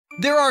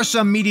There are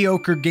some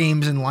mediocre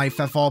games in life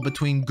that fall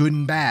between good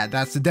and bad.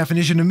 That's the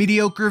definition of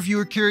mediocre if you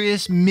were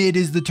curious. Mid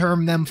is the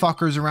term them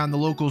fuckers around the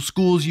local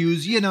schools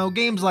use. You know,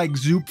 games like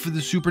Zoop for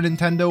the Super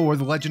Nintendo or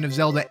The Legend of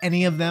Zelda,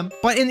 any of them.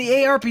 But in the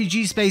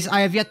ARPG space, I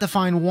have yet to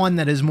find one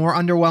that is more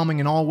underwhelming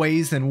in all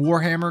ways than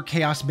Warhammer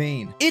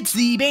Chaosbane. It's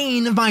the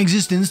bane of my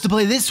existence to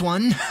play this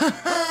one.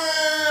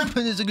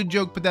 It's a good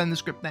joke, put that in the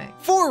script, thanks.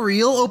 For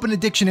real, open a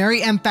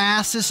dictionary,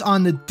 emphasis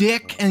on the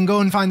dick, and go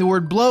and find the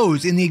word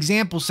blows. In the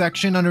example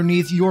section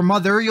underneath your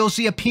mother, you'll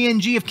see a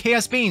PNG of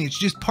Chaosbane. It's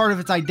just part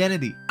of its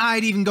identity.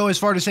 I'd even go as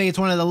far to say it's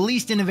one of the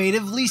least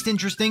innovative, least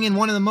interesting, and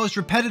one of the most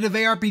repetitive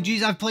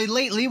ARPGs I've played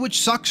lately,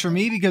 which sucks for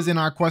me because in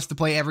our quest to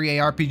play every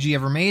ARPG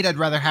ever made, I'd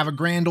rather have a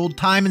grand old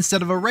time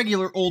instead of a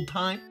regular old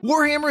time.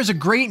 Warhammer is a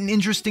great and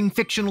interesting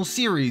fictional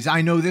series.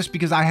 I know this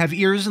because I have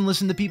ears and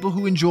listen to people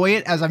who enjoy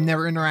it, as I've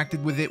never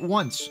interacted with it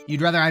once.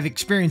 You'd rather I've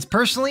experienced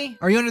personally?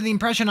 Are you under the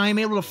impression I am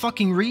able to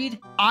fucking read?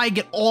 I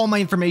get all my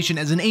information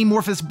as an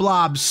amorphous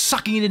blob,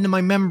 sucking it into my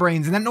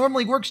membranes, and that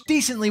normally works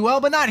decently well,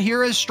 but not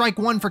here, as strike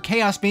one for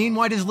Chaosbane.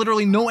 Why does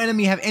literally no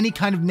enemy have any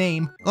kind of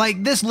name?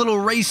 Like, this little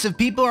race of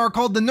people are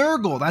called the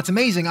Nurgle. That's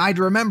amazing, I'd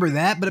remember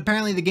that, but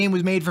apparently the game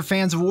was made for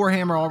fans of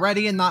Warhammer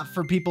already, and not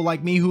for people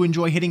like me who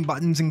enjoy hitting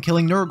buttons and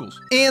killing Nurgles.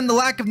 And the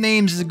lack of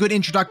names is a good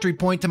introductory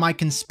point to my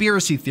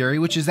conspiracy theory,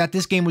 which is that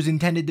this game was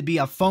intended to be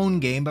a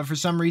phone game, but for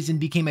some reason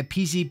became a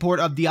PC port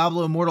of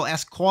Diablo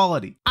Immortal-esque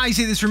quality. I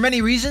say this for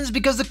many reasons,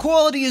 because the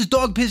quality is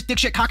dog piss, dick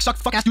shit, cocksuck,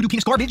 fuck ass, doo-doo,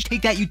 penis, garbage.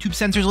 Take that, YouTube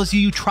censors, let's see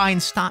you try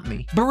and stop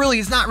me. But really,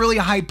 it's not really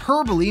a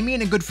hyperbole. Me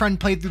and a good friend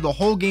played through the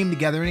whole game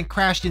together, and it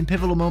crashed in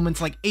pivotal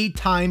moments like 8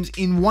 times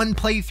in one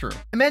playthrough.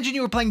 Imagine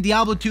you were playing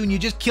Diablo 2 and you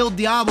just killed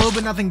Diablo,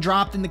 but nothing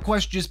dropped and the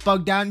quest just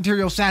bugged out, and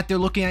Tyrael sat there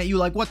looking at you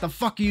like, what the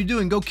fuck are you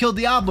doing? Go kill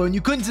Diablo, and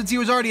you couldn't since he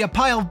was already a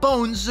pile of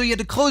bones, so you had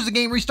to close the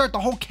game, restart the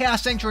whole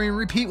Chaos Sanctuary, and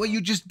repeat what you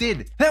just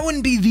did. That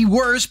wouldn't be the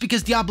worst,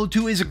 because Diablo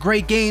 2 is a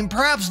great game,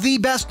 perhaps the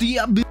best,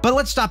 but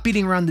let's stop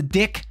beating around the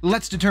dick.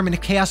 Let's determine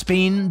if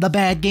Chaosbane, the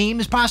bad game,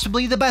 is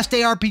possibly the best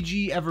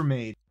ARPG ever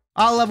made.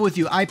 I'll level with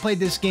you, I played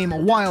this game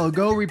a while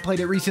ago, replayed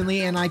it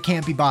recently, and I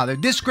can't be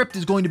bothered. This script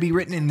is going to be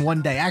written in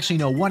 1 day. Actually,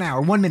 no, 1 hour,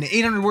 1 minute,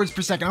 800 words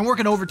per second. I'm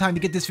working overtime to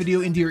get this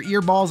video into your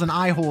ear balls and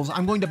eye holes.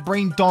 I'm going to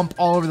brain dump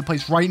all over the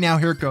place right now.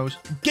 Here it goes.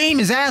 Game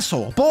is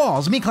asshole.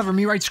 Balls. Me clever,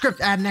 me write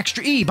script, add an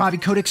extra E. Bobby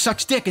Kotick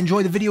sucks dick.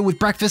 Enjoy the video with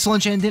breakfast,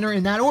 lunch, and dinner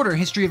in that order.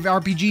 History of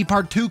RPG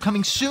Part 2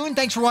 coming soon.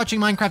 Thanks for watching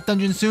Minecraft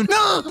Dungeons soon.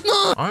 No,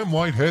 no. I'm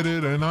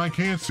lightheaded and I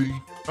can't see.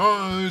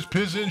 There's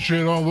piss and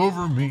shit all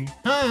over me.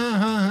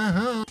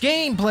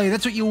 Gameplay,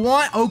 that's what you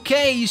want?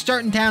 Okay, you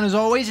start in town as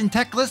always, and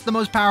Teclis, the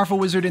most powerful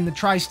wizard in the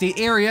tri-state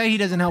area, he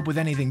doesn't help with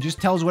anything,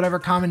 just tells whatever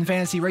common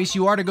fantasy race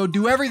you are to go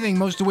do everything,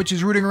 most of which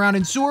is rooting around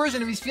in sewers,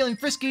 and if he's feeling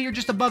frisky, you're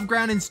just above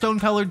ground in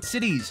stone-colored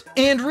cities.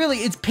 And really,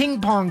 it's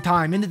ping-pong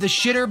time, into the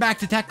shitter, back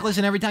to Teclis,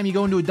 and every time you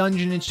go into a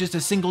dungeon, it's just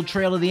a single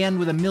trail to the end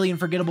with a million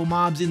forgettable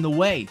mobs in the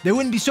way. They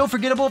wouldn't be so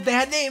forgettable if they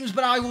had names,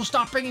 but I will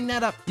stop bringing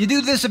that up. You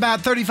do this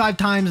about 35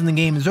 times and the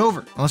game is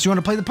over. Unless you want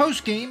to play the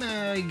post-game,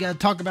 you gotta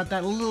talk about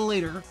that a little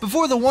later.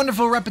 Before the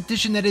wonderful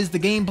repetition that is the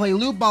gameplay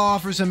loop, I'll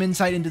offer some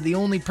insight into the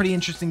only pretty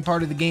interesting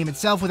part of the game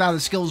itself with how the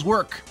skills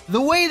work.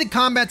 The way the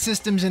combat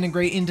systems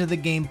integrate into the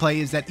gameplay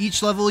is that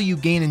each level you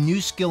gain a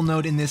new skill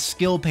node in this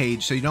skill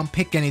page, so you don't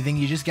pick anything,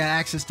 you just get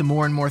access to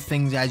more and more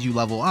things as you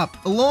level up.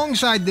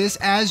 Alongside this,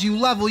 as you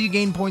level, you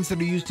gain points that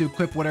are used to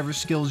equip whatever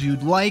skills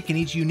you'd like, and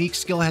each unique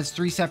skill has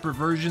 3 separate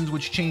versions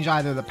which change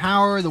either the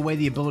power, the way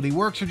the ability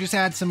works, or just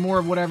add some more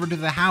of whatever to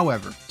the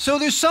however. So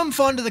there's some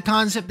fun to the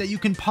concept that you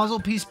can puzzle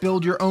piece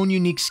build your own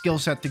unique skill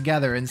set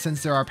together, and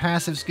since there are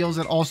passive skills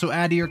that also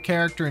add to your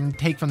character and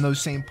take from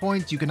those same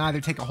points, you can either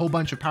take a whole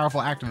bunch of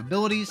powerful active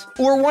abilities,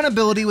 or one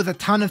ability with a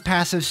ton of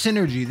passive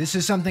synergy. This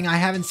is something I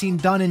haven't seen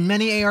done in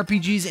many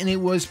ARPGs, and it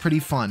was pretty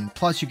fun.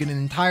 Plus, you get an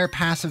entire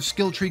passive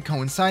skill tree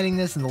coinciding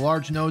this, and the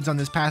large nodes on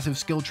this passive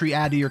skill tree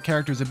add to your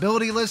character's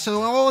ability list,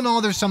 so all in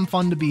all, there's some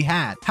fun to be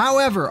had.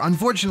 However,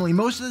 unfortunately,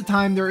 most of the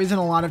time, there isn't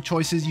a lot of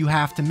choices you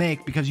have to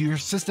make, because you're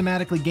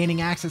systematically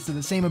gaining access to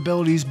the same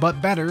abilities,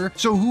 but better.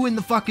 So who in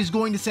the fuck is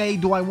going to say,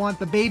 do I want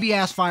the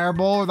baby-ass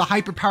fireball or the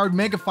hyper-powered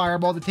mega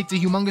fireball that takes a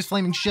humongous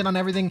flaming shit on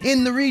everything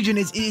in the region?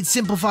 It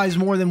simplifies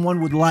more than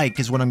one would like,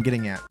 is what I'm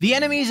getting at. The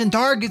enemies and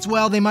targets,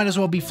 well, they might as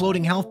well be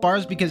floating health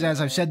bars, because as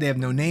I've said, they have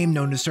no name,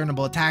 no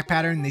discernible attack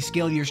pattern, and they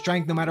scale to your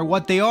strength no matter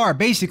what they are.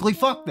 Basically,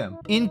 fuck them.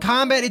 In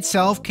combat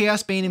itself,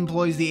 Chaosbane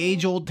employs the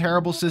age-old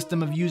terrible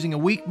system of using a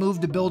weak move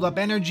to build up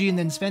energy and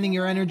then spending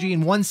your energy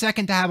in 1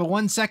 second to have a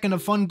 1 second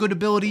of fun good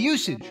ability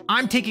usage.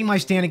 I'm taking my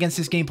stand against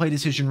this gameplay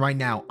decision right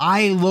now.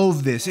 I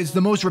loathe this. It's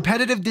the most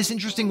repetitive,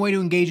 disinteresting way to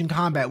engage in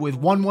combat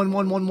with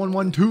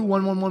 1-1-1-1-1-1-2,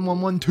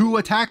 1-1-1-1-1-2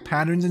 attack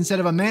patterns instead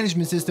of a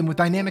management system with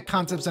dynamic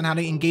concepts on how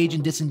to engage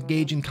and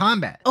disengage in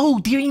combat. Oh,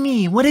 dearie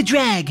me, what a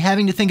drag,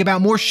 having to think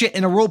about more shit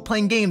in a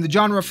role-playing game, the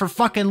genre for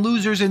fucking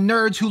losers and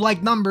nerds who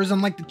like numbers,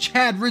 unlike the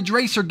Chad Ridge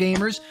Racer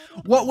gamers.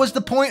 What was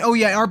the point? Oh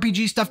yeah,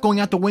 RPG stuff going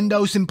out the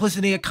window,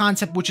 simplicity a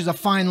concept which is a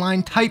fine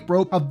line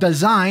tightrope of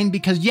design,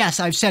 because yes,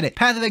 I've said it,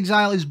 Path of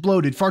Exile is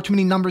bloated, far too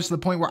many numbers to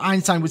the point where where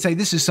Einstein would say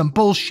this is some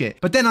bullshit.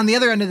 But then on the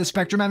other end of the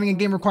spectrum, having a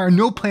game require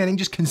no planning,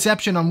 just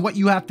conception on what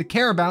you have to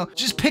care about,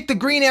 just pick the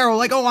green arrow,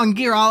 like, oh, on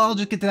gear, I'll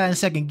just get to that in a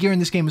second. Gear in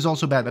this game is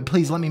also bad, but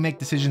please let me make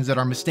decisions that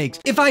are mistakes.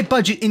 If I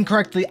budget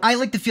incorrectly, I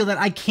like to feel that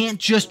I can't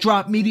just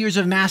drop meteors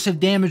of massive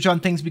damage on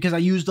things because I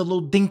used a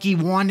little dinky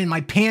wand in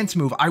my pants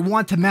move. I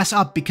want to mess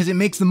up because it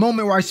makes the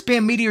moment where I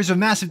spam meteors of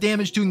massive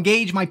damage to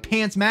engage my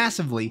pants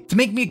massively, to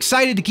make me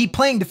excited to keep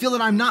playing, to feel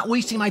that I'm not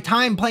wasting my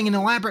time playing an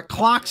elaborate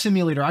clock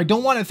simulator. I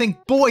don't want to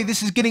think, boy,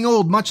 this is getting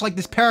old, much like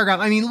this paragraph.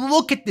 I mean,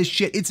 look at this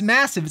shit. It's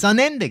massive. It's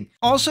unending.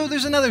 Also,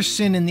 there's another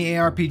sin in the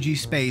ARPG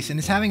space, and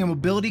it's having a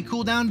mobility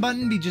cooldown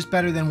button be just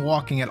better than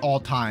walking at all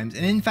times.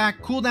 And in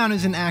fact, cooldown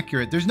isn't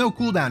accurate. There's no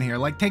cooldown here.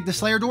 Like, take the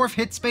Slayer Dwarf,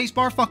 hit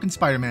spacebar, fucking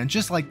Spider-Man,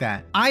 just like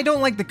that. I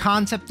don't like the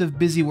concept of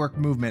busy work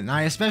movement, and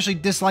I especially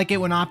dislike it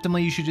when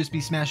optimally you should just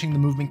be smashing the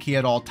movement key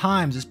at all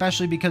times,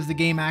 especially because the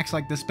game acts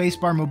like the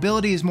spacebar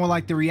mobility is more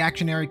like the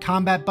reactionary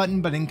combat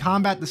button, but in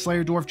combat, the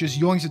Slayer Dwarf just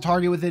yoinks a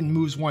target with it and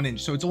moves 1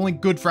 inch, so it's only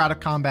good for out of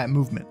combat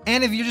movement.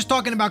 And if you're just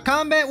talking about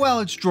combat, well,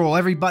 it's droll.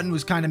 Every button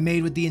was kind of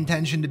made with the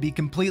intention to be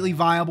completely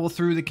viable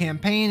through the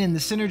campaign, and the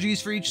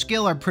synergies for each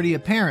skill are pretty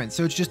apparent,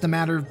 so it's just a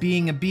matter of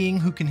being a being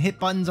who can hit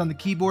buttons on the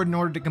keyboard in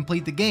order to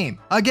complete the game.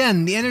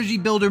 Again, the energy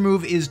builder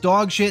move is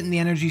dog shit, and the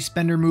energy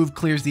spender move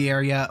clears the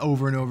area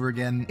over and over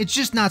again. It's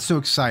just not so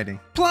exciting.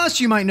 Plus,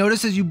 you might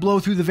notice as you blow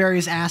through the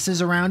various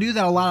asses around you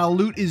that a lot of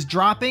loot is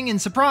dropping,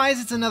 and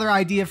surprise, it's another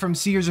idea from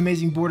Seer's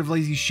amazing board of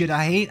lazy shit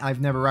I hate.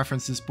 I've never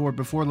referenced this board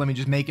before. Let me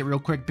just make it real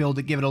quick, build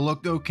it, give it a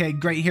look. Okay,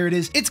 great, here it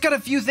is. It's got a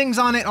few things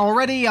on it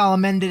already. I'll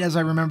amend it as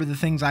I remember the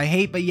things I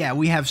hate, but yeah,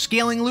 we have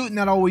scaling loot, and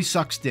that always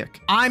sucks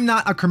dick. I'm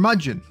not a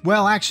curmudgeon.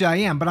 Well, actually I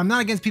am, but I'm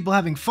not against people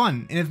having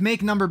fun, and if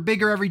make number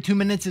bigger every 2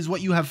 minutes is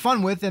what you have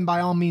fun with, then by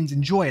all means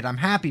enjoy it. I'm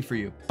happy for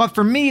you. But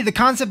for me, the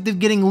concept of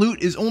getting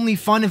loot is only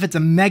fun if it's a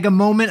mega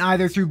moment,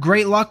 either through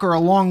great luck or a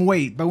long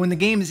wait. But when the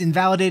game is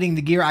invalidating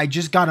the gear I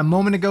just got a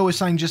moment ago with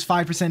something just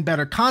 5%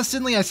 better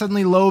constantly, I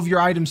suddenly loathe your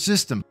item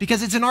system.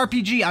 Because it's an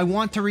RPG, I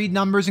want to read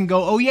numbers and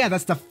go, oh yeah,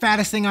 that's the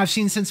fattest thing I've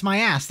seen since my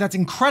ass. That's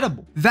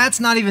incredible. That's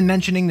not even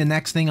mentioning the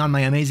next thing on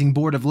my amazing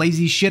board of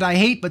lazy shit I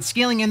hate, but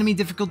scaling enemy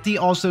difficulty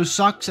also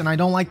sucks, and I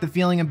don't like the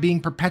feeling of being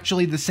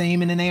perpetually the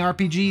same in an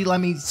ARPG. Let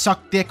me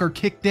suck dick or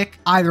kick dick,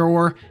 either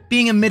or.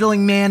 Being a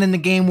middling man in the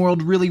game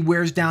world really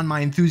wears down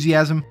my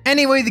enthusiasm.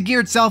 Anyway, the gear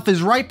itself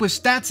is ripe with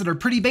stats that are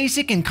pretty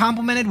basic and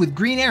complemented with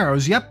green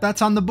arrows. Yep,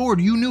 that's on the board,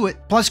 you knew it.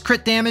 Plus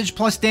crit damage,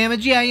 plus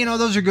damage, yeah, you know,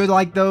 those are good,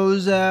 like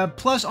those.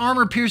 Plus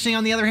armor piercing,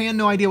 on the other hand,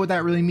 no idea what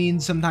that really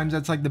means. Sometimes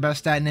that's like the best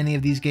stat in any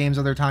of these games,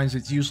 other times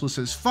it's useless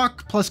as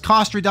fuck. Plus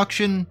cost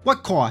reduction,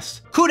 what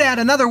cost? Could add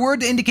another word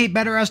to indicate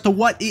better as to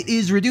what it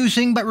is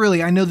reducing, but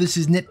really, I know this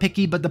is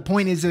nitpicky, but the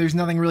point is there's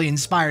nothing really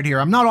inspired here.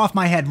 I'm not off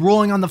my head,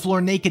 rolling on the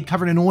floor naked,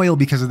 covered in oil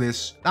because of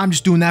this. I'm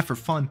just doing that for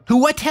fun.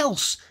 What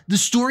else? The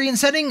story and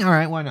setting?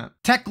 Alright, why not?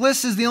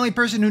 Techless is the only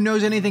person who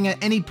knows anything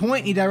at any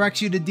point. He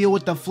directs you to deal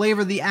with the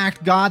flavor of the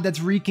act god that's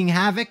wreaking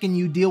havoc, and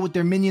you deal with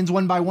their minions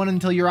one by one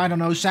until you're, I don't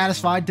know,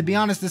 satisfied. To be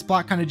honest, this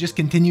plot kind of just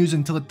continues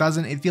until it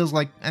doesn't. It feels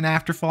like an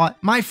afterthought.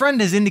 My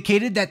friend has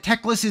indicated that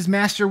Techless is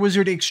master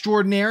wizard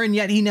extraordinaire, and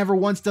yet he never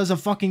once does a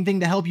fucking thing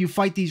to help you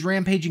fight these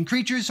rampaging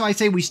creatures, so I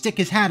say we stick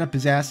his hat up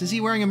his ass. Is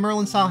he wearing a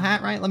Merlin-style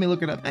hat, right? Let me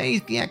look it up.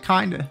 Hey, yeah,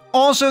 kinda.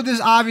 Also, this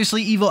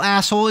obviously evil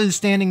asshole is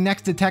standing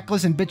next to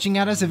Techless and bitching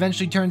at us,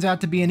 eventually turns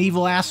out to be an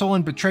evil asshole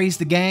and betrays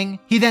the gang.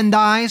 He then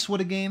dies.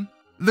 What a game.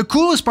 The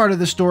coolest part of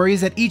the story is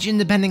that each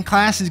independent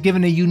class is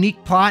given a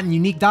unique plot and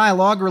unique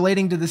dialogue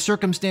relating to the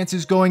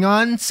circumstances going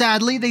on.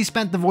 Sadly, they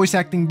spent the voice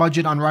acting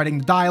budget on writing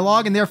the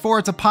dialogue, and therefore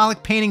it's a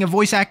Pollock painting of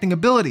voice acting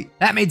ability.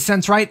 That made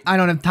sense, right? I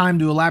don't have time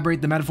to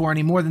elaborate the metaphor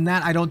any more than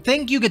that. I don't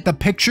think you get the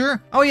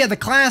picture. Oh yeah, the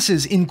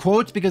classes, in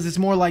quotes, because it's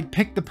more like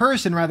pick the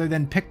person rather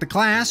than pick the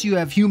class. You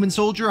have human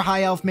soldier,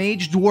 high elf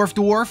mage,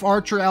 dwarf,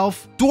 archer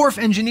elf, dwarf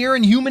engineer,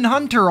 and human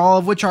hunter, all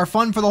of which are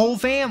fun for the whole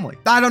family.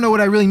 I don't know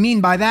what I really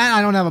mean by that.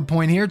 I don't have a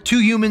point here.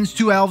 2 humans,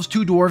 2 elves,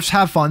 2 dwarfs,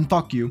 have fun,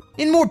 fuck you.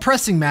 In more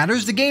pressing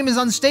matters, the game is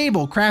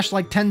unstable, crashed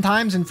like 10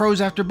 times and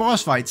froze after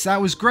boss fights. That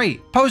was great.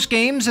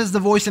 Post-game, says the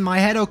voice in my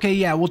head. Okay,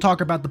 yeah, we'll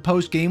talk about the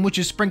post-game, which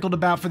is sprinkled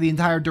about for the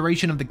entire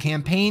duration of the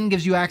campaign,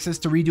 gives you access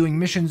to redoing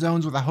mission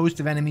zones with a host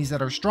of enemies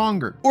that are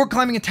stronger, or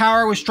climbing a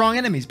tower with strong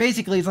enemies.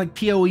 Basically, it's like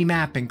PoE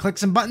mapping. Click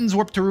some buttons,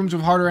 warp to rooms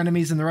with harder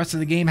enemies, and the rest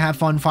of the game, have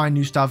fun, find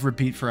new stuff,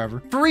 repeat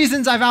forever. For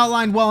reasons I've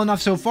outlined well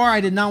enough so far,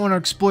 I did not want to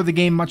explore the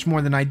game much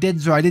more than I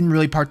did, so I didn't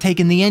really partake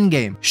in the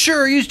endgame.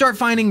 Sure, you start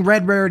finding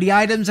red rarity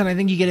items, and I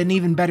think you get an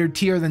even better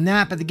tier than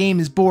that, but the game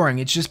is boring.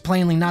 It's just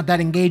plainly not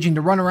that engaging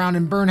to run around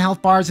and burn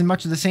health bars in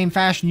much of the same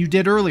fashion you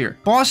did earlier.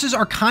 Bosses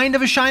are kind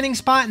of a shining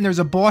spot, and there's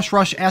a boss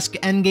rush-esque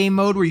endgame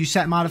mode where you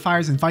set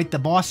modifiers and fight the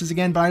bosses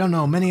again, but I don't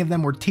know, many of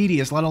them were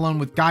tedious, let alone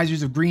with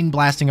geysers of green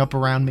blasting up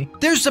around me.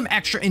 There's some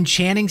extra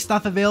enchanting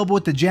stuff available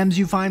with the gems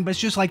you find, but it's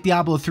just like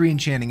Diablo 3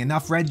 enchanting.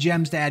 Enough red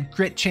gems to add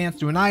crit chance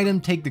to an item,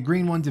 take the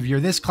green ones if you're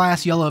this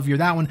class, yellow if you're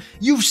that one.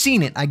 You've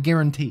seen it, I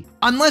guarantee.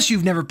 Unless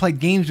you've never played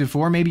games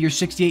before. Maybe you're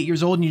 68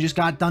 years old and you just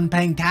got done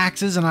paying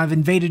taxes and I've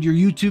invaded your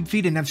YouTube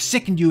feed and have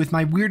sickened you with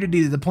my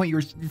weirdity to the point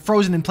you're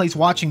frozen in place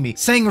watching me,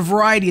 saying a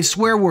variety of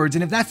swear words.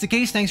 And if that's the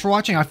case, thanks for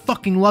watching. I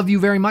fucking love you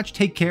very much.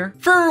 Take care.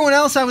 For everyone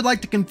else, I would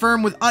like to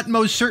confirm with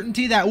utmost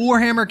certainty that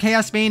Warhammer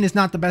Chaosbane is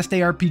not the best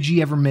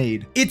ARPG ever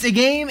made. It's a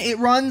game, it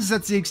runs,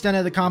 that's the extent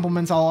of the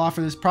compliments I'll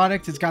offer this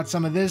product. It's got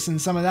some of this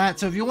and some of that,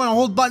 so if you want to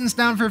hold buttons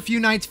down for a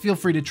few nights, feel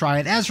free to try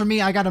it. As for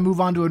me, I gotta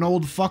move on to an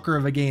old fucker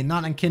of a game,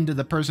 not akin to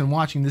the person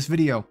watching this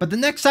video. But the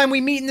next time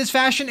we meet in this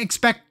fashion,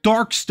 expect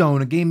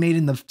Darkstone, a game made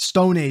in the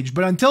Stone Age.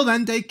 But until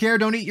then, take care,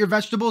 don't eat your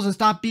vegetables, and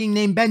stop being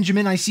named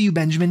Benjamin. I see you,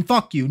 Benjamin.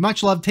 Fuck you.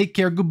 Much love, take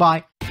care,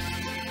 goodbye.